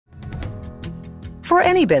For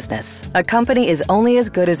any business, a company is only as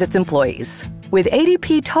good as its employees. With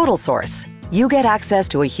ADP TotalSource, you get access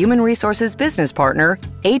to a human resources business partner,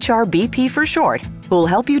 HRBP for short, who will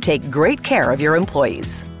help you take great care of your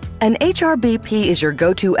employees. An HRBP is your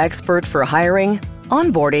go-to expert for hiring,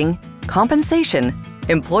 onboarding, compensation,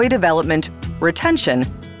 employee development, retention,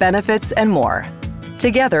 benefits, and more.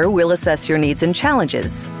 Together, we'll assess your needs and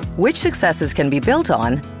challenges, which successes can be built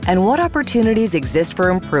on, and what opportunities exist for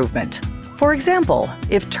improvement. For example,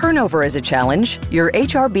 if turnover is a challenge, your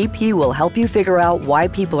HRBP will help you figure out why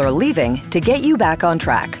people are leaving to get you back on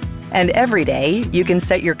track. And every day, you can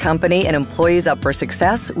set your company and employees up for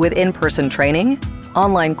success with in-person training,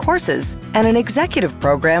 online courses, and an executive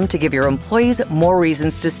program to give your employees more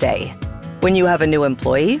reasons to stay. When you have a new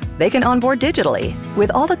employee, they can onboard digitally with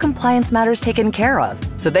all the compliance matters taken care of,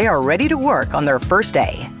 so they are ready to work on their first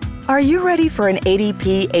day. Are you ready for an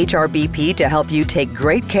ADP HRBP to help you take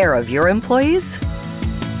great care of your employees?